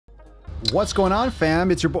What's going on,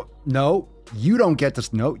 fam? It's your boy. No, you don't get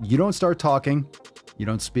this. No, you don't start talking. You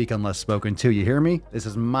don't speak unless spoken to. You hear me? This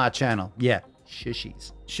is my channel. Yeah,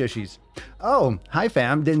 shishies. Shishies. Oh, hi,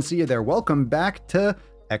 fam. Didn't see you there. Welcome back to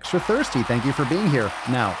Extra Thirsty. Thank you for being here.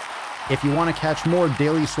 Now, if you want to catch more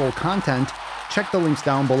Daily Swole content, check the links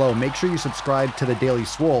down below. Make sure you subscribe to the Daily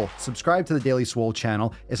Swole. Subscribe to the Daily Swole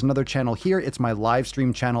channel. It's another channel here. It's my live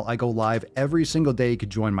stream channel. I go live every single day. You could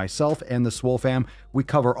join myself and the Swole fam. We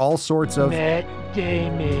cover all sorts of Matt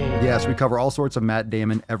Damon. Yes, we cover all sorts of Matt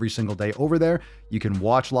Damon every single day over there. You can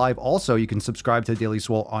watch live. Also, you can subscribe to Daily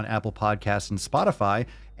Swole on Apple Podcasts and Spotify.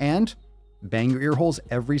 And bang your ear holes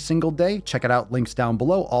every single day. Check it out. Links down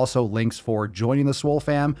below. Also, links for joining the Swole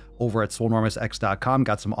fam over at swolenormousx.com.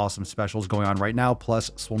 Got some awesome specials going on right now, plus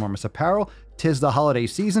Swolenormous apparel. 'Tis the holiday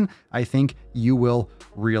season. I think you will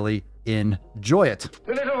really enjoy it.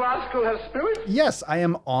 The little rascal has spirit. Yes, I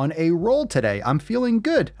am on a roll today. I'm feeling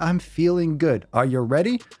good. I'm feeling good. Are you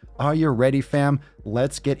ready? Are you ready, fam?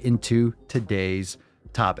 Let's get into today's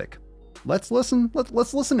topic. Let's listen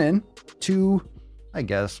in to, I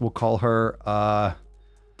guess we'll call her,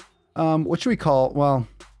 what should we call? Well,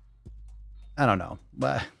 I don't know,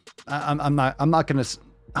 but I'm not gonna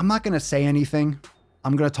say anything.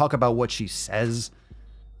 I'm gonna talk about what she says.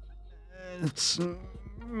 It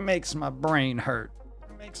makes my brain hurt.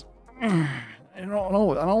 I don't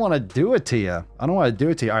want to do it to you. I don't want to do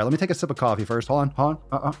it to you. All right, let me take a sip of coffee first. Hold on.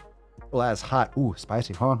 Oh, that's hot. Ooh,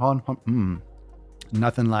 spicy. Hold on.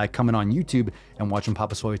 Nothing like coming on YouTube and watching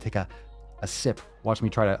Papa Swole take a sip. Watch me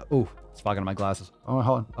try to, oh, it's fogging in my glasses. Oh,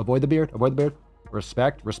 hold on. Avoid the beard. Avoid the beard.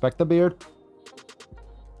 Respect the beard.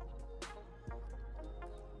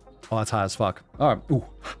 Oh, that's hot as fuck. All right. Ooh.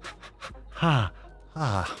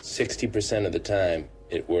 60% of the time,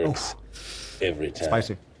 it works. Every time.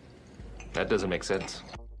 Spicy. That doesn't make sense.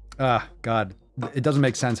 God. It doesn't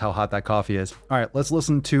make sense how hot that coffee is. All right, let's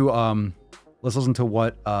listen to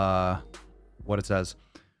what it says.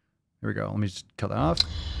 Here we go. Let me just kill that off.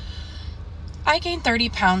 I gained 30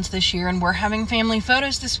 pounds this year and we're having family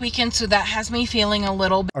photos this weekend, so that has me feeling a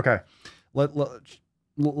little bit. Okay.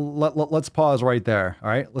 Let's pause right there. All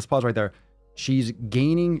right. Let's pause right there. She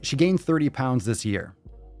gained 30 pounds this year,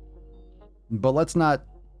 but let's not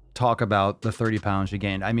talk about the 30 pounds she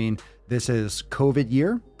gained. I mean, this is COVID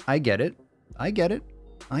year. I get it.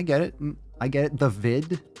 The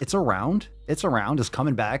vid, it's around. It's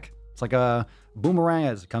coming back. It's like a boomerang.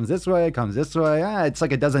 It comes this way. It's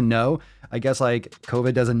like it doesn't know. I guess like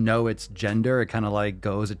COVID doesn't know its gender. It kind of like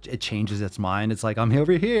goes, it changes its mind. It's like, I'm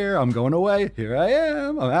over here. I'm going away. Here I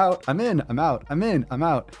am. I'm out. I'm in. I'm out. I'm in. I'm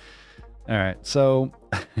out. All right. So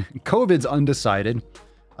COVID's undecided.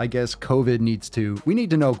 I guess COVID we need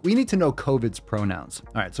to know COVID's pronouns.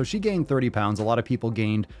 All right. So she gained 30 pounds. A lot of people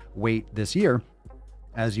gained weight this year.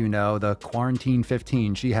 As you know, the quarantine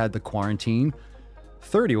 15, she had the quarantine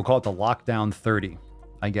 30. We'll call it the lockdown 30,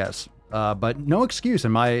 I guess. But no excuse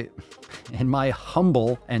in my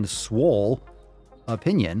humble and swole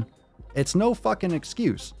opinion. It's no fucking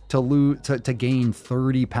excuse to gain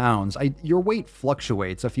 30 pounds. Your weight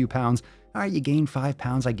fluctuates a few pounds. All right, you gain 5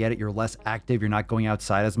 pounds. I get it. You're less active. You're not going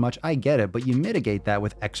outside as much. I get it. But you mitigate that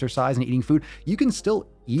with exercise and eating food. You can still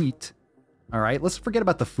eat. All right, let's forget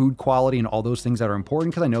about the food quality and all those things that are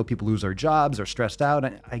important, because I know people lose their jobs, are stressed out.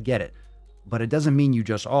 I get it. But it doesn't mean you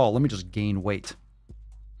just, let me just gain weight.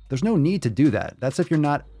 There's no need to do that. That's if you're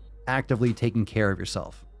not actively taking care of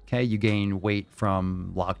yourself. Okay, you gain weight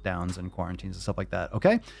from lockdowns and quarantines and stuff like that.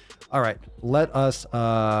 Okay, all right, let us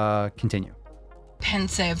continue.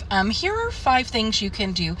 Pensive. Here are 5 things you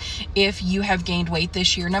can do if you have gained weight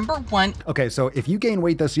this year. Number 1. Okay, so if you gain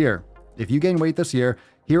weight this year,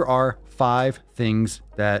 here are 5 things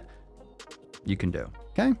that you can do.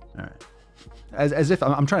 Okay, all right. As if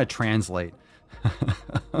I'm trying to translate.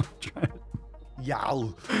 I'm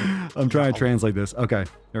trying to translate this. Okay,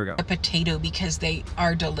 here we go. A potato because they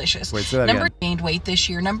are delicious. Wait, say that again. Gained weight this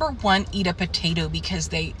year. Number 1, eat a potato because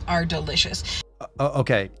they are delicious.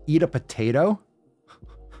 Okay, eat a potato?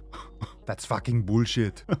 That's fucking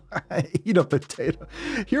bullshit. Eat a potato.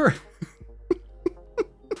 Here.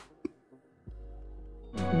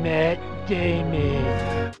 Matt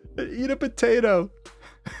Damon. Eat a potato.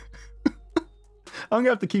 I'm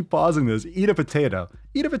gonna have to keep pausing this. Eat a potato.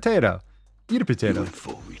 Eat a potato. Eat a potato.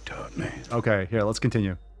 Okay, here, let's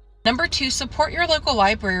continue. Number 2, support your local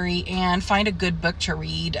library and find a good book to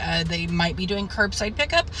read. They might be doing curbside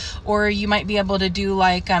pickup, or you might be able to do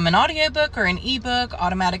like an audiobook or an ebook,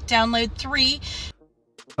 automatic download. 3.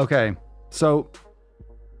 Okay, so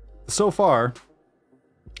far,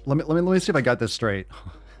 let me see if I got this straight.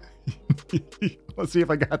 Let's see if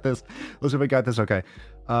I got this. Okay.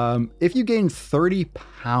 If you gain 30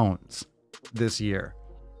 pounds this year,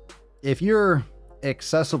 if you're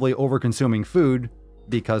excessively over-consuming food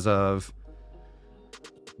because of,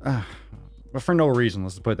 for no reason,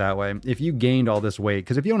 let's put it that way. If you gained all this weight,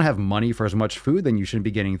 because if you don't have money for as much food, then you shouldn't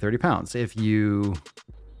be gaining 30 pounds. If you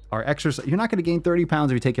are exercising, you're not going to gain 30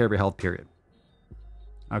 pounds if you take care of your health, period.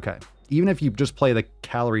 Okay. Even if you just play the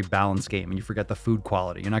calorie balance game and you forget the food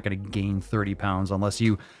quality, you're not going to gain 30 pounds unless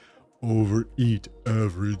you overeat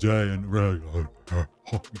every day and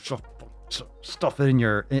stuff it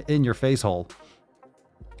in your face hole.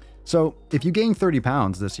 So if you gain 30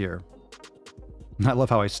 pounds this year, I love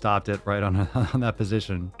how I stopped it right on that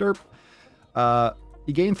position. Derp.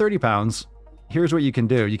 You gain 30 pounds. Here's what you can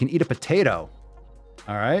do. You can eat a potato.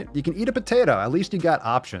 All right. You can eat a potato. At least you got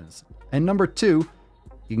options. And number 2,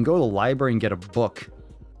 you can go to the library and get a book.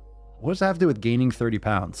 What does that have to do with gaining 30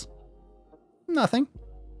 pounds? Nothing.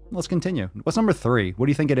 Let's continue. What's number 3? What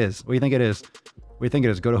do you think it is? What do you think it is? What do you think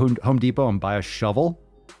it is? Go to Home Depot and buy a shovel?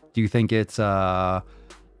 Do you think it's,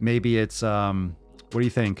 maybe it's, what do you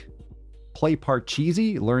think? Play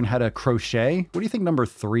Parcheesi? Learn how to crochet? What do you think number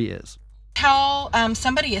 3 is? Tell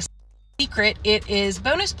somebody a secret. It is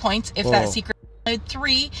bonus points if that secret.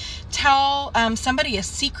 3, tell somebody a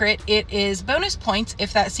secret. It is bonus points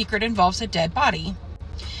if that secret involves a dead body.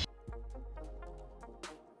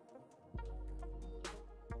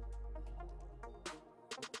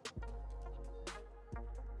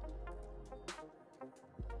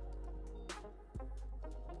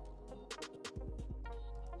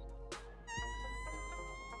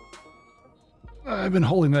 I've been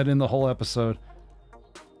holding that in the whole episode.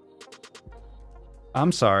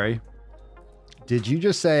 I'm sorry. Did you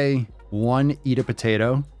just say 1, eat a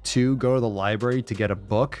potato, 2, go to the library to get a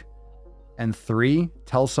book, and 3,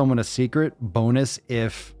 tell someone a secret, bonus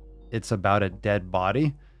if it's about a dead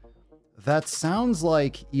body? That sounds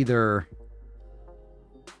like either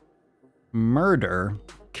murder,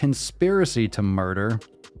 conspiracy to murder,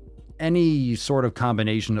 any sort of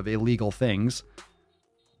combination of illegal things.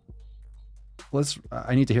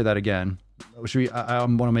 I need to hear that again. I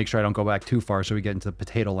want to make sure I don't go back too far so we get into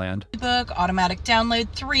potato land. Book, automatic download.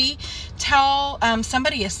 3, tell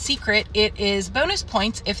somebody a secret. It is bonus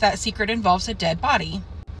points if that secret involves a dead body.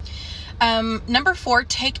 Number 4,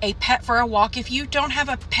 take a pet for a walk. If you don't have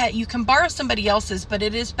a pet, you can borrow somebody else's, but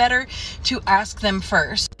it is better to ask them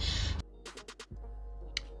first.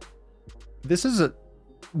 This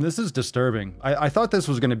is disturbing. I thought this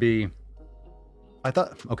was going to be, I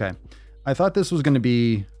thought this was going to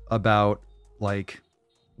be about like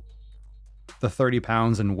the 30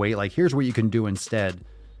 pounds and weight. Like, here's what you can do instead.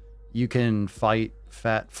 You can fight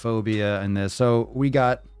fat phobia and this. So we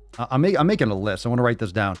got, I'm making a list. I want to write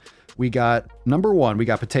this down. We got number 1, we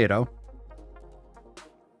got potato.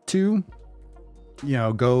 2,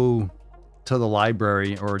 go to the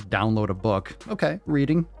library or download a book. Okay.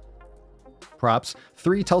 Reading. Props.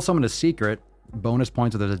 3, tell someone a secret. Bonus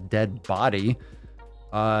points if there's a dead body.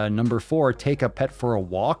 Number 4, take a pet for a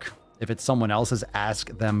walk. If it's someone else's,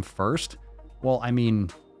 ask them first. Well, I mean,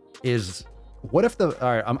 all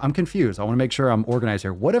right, I'm confused. I want to make sure I'm organized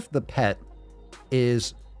here. What if the pet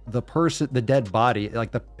is the person, the dead body?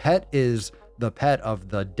 Like, the pet is the pet of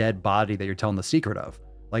the dead body that you're telling the secret of.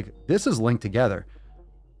 Like, this is linked together.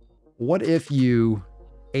 What if you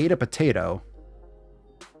ate a potato,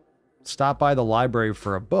 stopped by the library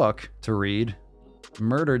for a book to read,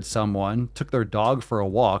 murdered someone, took their dog for a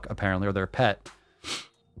walk, apparently, or their pet.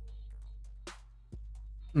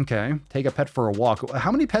 Okay, take a pet for a walk. How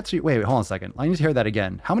many pets do you... Wait, hold on a second. I need to hear that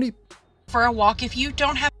again. How many... For a walk. If you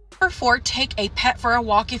don't have... Number 4, take a pet for a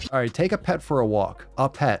walk. If you... All right, take a pet for a walk. A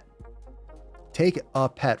pet. Take a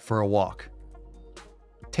pet for a walk.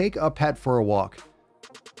 Take a pet for a walk.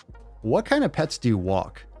 What kind of pets do you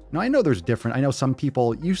walk? Now, I know there's different... I know some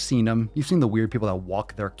people... You've seen them. You've seen the weird people that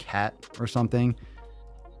walk their cat or something.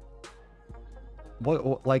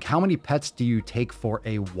 What, like, how many pets do you take for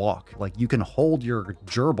a walk? Like, you can hold your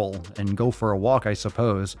gerbil and go for a walk, I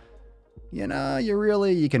suppose. You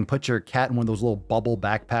can put your cat in one of those little bubble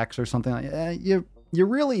backpacks or something. You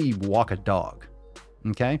really walk a dog,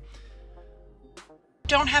 okay?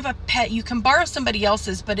 Don't have a pet, you can borrow somebody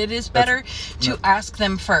else's, but it is better to ask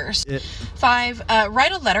them first. 5,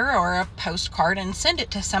 write a letter or a postcard and send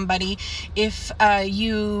it to somebody. If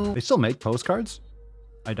you... They still make postcards?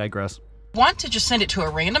 I digress. Want to just send it to a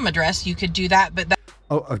random address, you could do that, but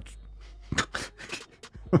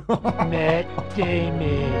Matt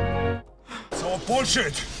Damon. It's all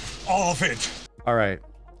bullshit. All of it. All right.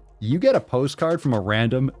 You get a postcard from a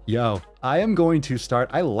random... Yo, I am going to start...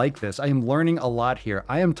 I like this. I am learning a lot here.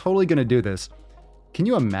 I am totally going to do this. Can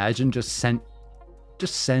you imagine just sent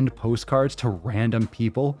Just send postcards to random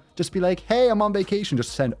people. Just be like, hey, I'm on vacation.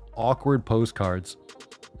 Just send awkward postcards.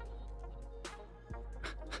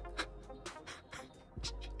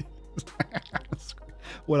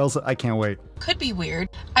 What else? I can't wait. Could be weird.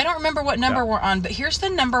 I don't remember what number we're on, but here's the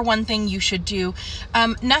number one thing you should do.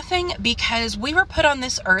 Nothing, because we were put on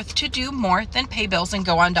this earth to do more than pay bills and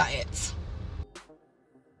go on diets.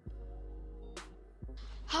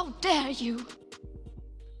 How dare you?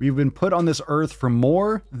 We've been put on this earth for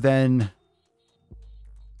more than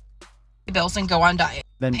Pay bills and go on diet.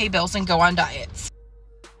 Pay bills and go on diets.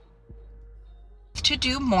 To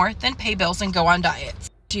do more than pay bills and go on diets.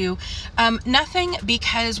 Do nothing,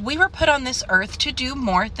 because we were put on this earth to do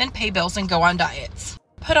more than pay bills and go on diets.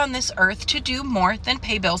 Put on this earth to do more than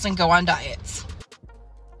pay bills and go on diets.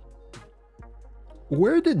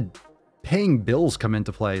 Where did paying bills come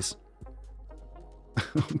into place?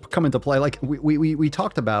 Come into play? Like we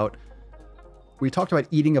talked about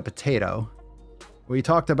eating a potato. We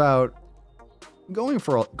talked about going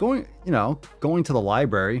to the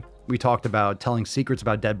library. We talked about telling secrets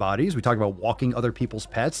about dead bodies. We talked about walking other people's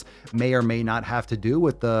pets. May or may not have to do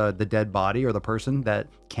with the dead body or the person that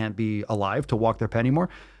can't be alive to walk their pet anymore.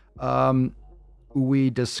 We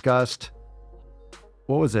discussed,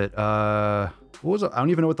 what was it? I don't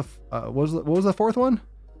even know what what was the fourth one?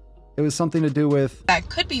 It was something to do with... That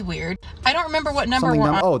could be weird. I don't remember what number we're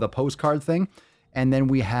on. Oh, the postcard thing. And then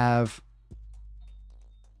we have...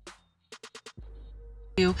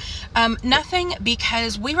 Nothing,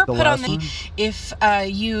 because we were put on the... If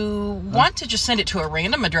you want to just send it to a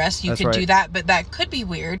random address, you could do that, but that could be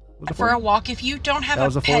weird. For a walk, if you don't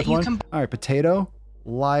have a pet, you can... All right, potato,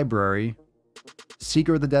 library,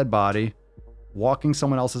 secret of the dead body, walking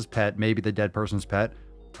someone else's pet, maybe the dead person's pet.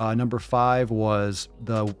 Number 5 was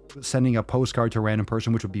the sending a postcard to a random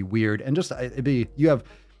person, which would be weird. And just, it'd be, all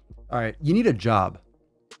right, you need a job.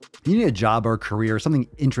 You need a job or a career, something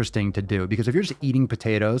interesting to do. Because if you're just eating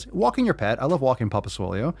potatoes, walking your pet, I love walking Papa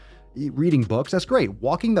Swolio, reading books, that's great.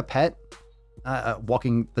 Walking the pet,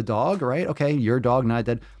 walking the dog, right? Okay, your dog, not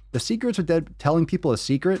dead. The secrets of dead, telling people a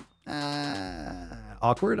secret,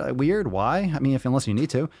 awkward, weird, why? I mean, unless you need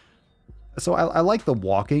to. So I like the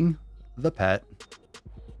walking the pet,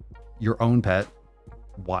 your own pet,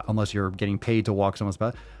 unless you're getting paid to walk someone's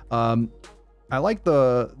pet. I like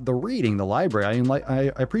the reading, the library.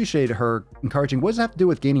 I appreciate her encouraging. What does that have to do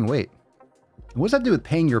with gaining weight? What does that have to do with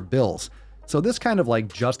paying your bills? So this kind of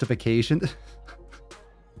like justification,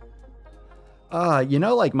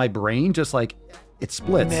 like my brain just like, it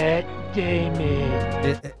splits. Matt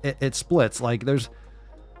Damon. It splits. Like there's,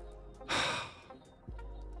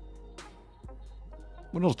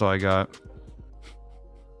 what else do I got?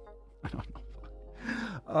 I don't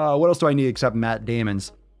know. What else do I need except Matt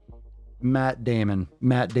Damon's? Matt Damon.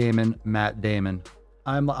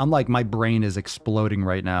 I'm like, my brain is exploding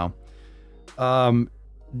right now.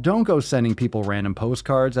 Don't go sending people random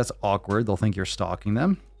postcards. That's awkward. They'll think you're stalking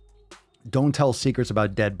them. Don't tell secrets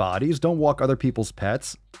about dead bodies. Don't walk other people's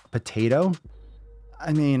pets. Potato.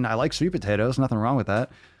 I mean, I like sweet potatoes. Nothing wrong with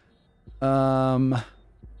that.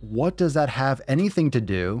 What does that have anything to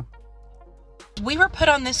do? We were put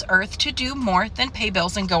on this earth to do more than pay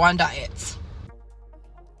bills and go on diets.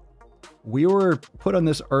 We were put on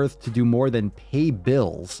this earth to do more than pay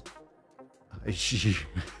bills. I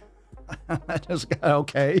just got,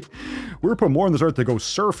 okay. We were put more on this earth to go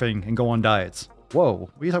surfing and go on diets. Whoa,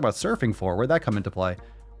 what are you talking about surfing for? Where'd that come into play?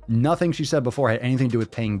 Nothing she said before had anything to do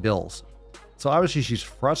with paying bills. So obviously she's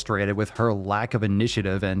frustrated with her lack of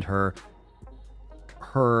initiative and her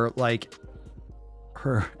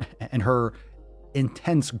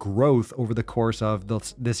intense growth over the course of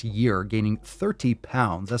this year, gaining 30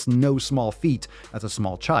 pounds. That's no small feat as a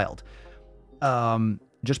small child.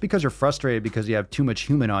 Just because you're frustrated because you have too much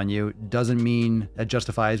human on you doesn't mean that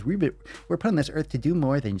justifies we're put on this earth to do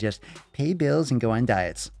more than just pay bills and go on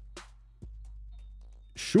diets.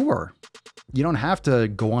 Sure. You don't have to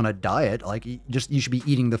go on a diet. Like, you should be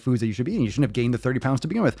eating the foods that you should be eating. You shouldn't have gained the 30 pounds to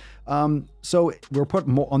begin with. So we're put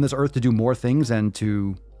on this earth to do more things and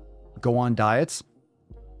to go on diets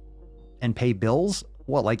and pay bills.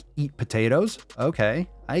 What, like eat potatoes? Okay,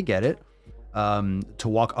 I get it. To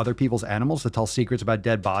walk other people's animals, to tell secrets about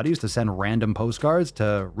dead bodies, to send random postcards,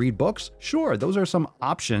 to read books. Sure, those are some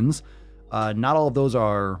options. Not all of those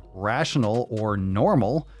are rational or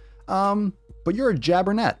normal. But you're a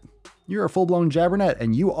jabbernet. You're a full-blown jabbernet,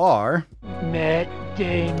 and you are... Matt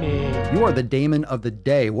Damon. You are the Damon of the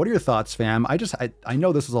day. What are your thoughts, fam? I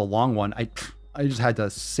know this is a long one. I just had to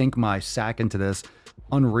sink my sack into this.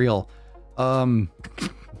 Unreal.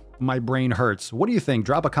 My brain hurts. What do you think?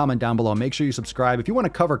 Drop a comment down below. Make sure you subscribe. If you want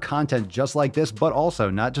to cover content just like this, but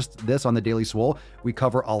also not just this on the Daily Swole, we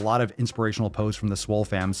cover a lot of inspirational posts from the Swole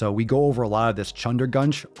fam. So we go over a lot of this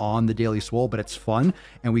chundergunch on the Daily Swole, but it's fun.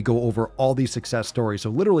 And we go over all these success stories.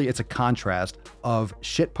 So literally it's a contrast of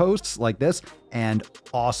shit posts like this and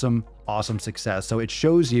awesome success. So it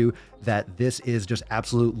shows you that this is just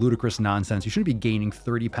absolute ludicrous nonsense. You shouldn't be gaining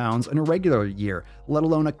 30 pounds in a regular year, let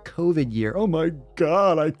alone a COVID year. Oh my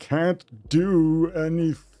God, I can't do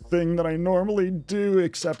anything that I normally do,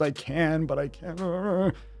 except I can, but I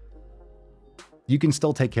can't. You can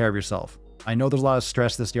still take care of yourself. I know there's a lot of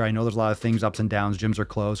stress this year. I know there's a lot of things, ups and downs. Gyms are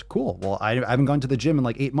closed. Cool. Well, I haven't gone to the gym in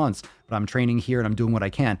like 8 months, but I'm training here and I'm doing what I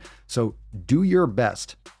can. So do your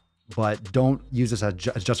best, but don't use this as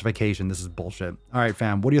justification. This is bullshit. All right,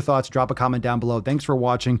 fam, what are your thoughts? Drop a comment down below. Thanks for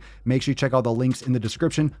watching. Make sure you check out the links in the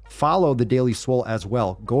description. Follow the Daily Swole as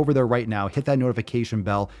well. Go over there right now, hit that notification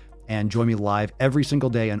bell, and join me live every single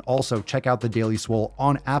day. And also check out the Daily Swole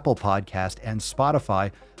on Apple Podcast and Spotify.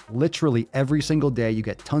 Literally every single day, you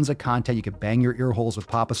get tons of content. You can bang your ear holes with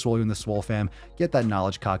Papa Swole and the Swole fam. Get that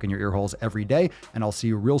knowledge cock in your ear holes every day. And I'll see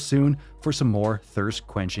you real soon for some more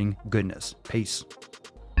thirst-quenching goodness. Peace.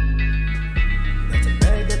 That's a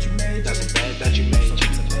bed that you made. That's a bed that you made.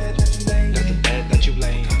 That's a bed that you laid. That's a bed that you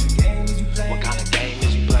laid. What kind of game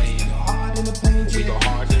is you playing? We go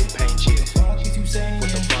hard in the paint, yeah. What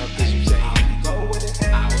the fuck is you saying?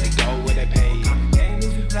 I only go where they pay.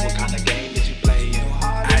 What kind of game is you playing?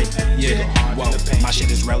 Yeah, whoa, my shit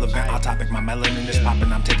is relevant. Our topic, my melanin is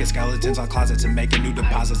popping. I'm taking skeletons on closets and making new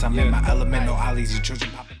deposits. I'm in my element, no ollies, you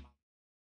children popping.